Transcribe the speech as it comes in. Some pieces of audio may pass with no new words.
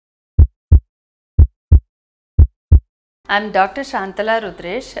I'm Dr. Shantala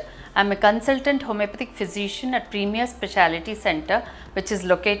Rudresh. I'm a consultant homeopathic physician at Premier Speciality Center, which is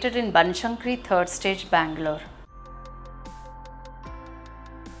located in Banashankari, 3rd Stage, Bangalore.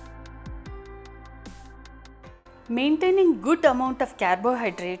 Maintaining good amount of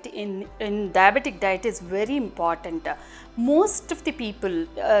carbohydrate in diabetic diet is very important. Most of the people,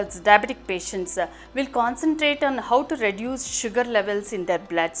 diabetic patients, will concentrate on how to reduce sugar levels in their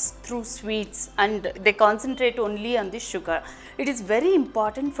bloods through sweets, and they concentrate only on the sugar. It is very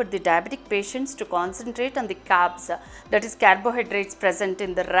important for the diabetic patients to concentrate on the carbs, that is carbohydrates present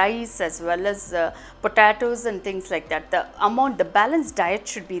in the rice as well as potatoes and things like that. The balanced diet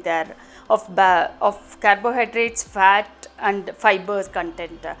should be there of carbohydrates, fat and fibers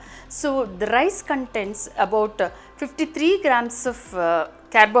content. So the rice contains about 53 grams of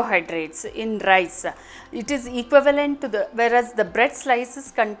carbohydrates in rice. It is equivalent to whereas the bread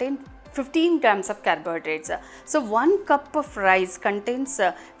slices contain 15 grams of carbohydrates. So 1 cup of rice contains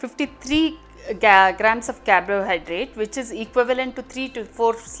 53 grams of carbohydrate, which is equivalent to 3 to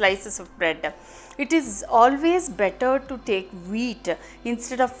 4 slices of bread. It is always better to take wheat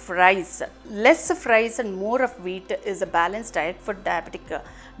instead of rice. Less of rice and more of wheat is a balanced diet for diabetic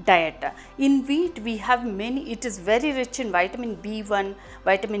diet. In wheat we have many, it is very rich in vitamin B1,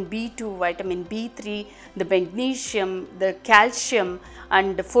 vitamin B2, vitamin B3, the magnesium, the calcium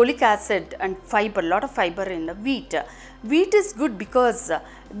and folic acid and fiber, lot of fiber in the wheat. Wheat is good because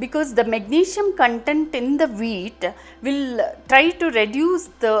the magnesium content in the wheat will try to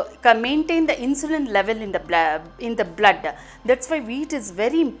maintain the insulin level in the blood. That's why wheat is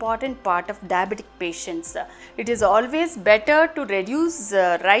very important part of diabetic patients. It is always better to reduce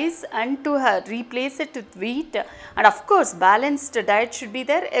rice and to replace it with wheat, and of course balanced diet should be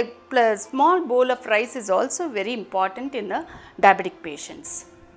there. A small bowl of rice is also very important in the diabetic patients.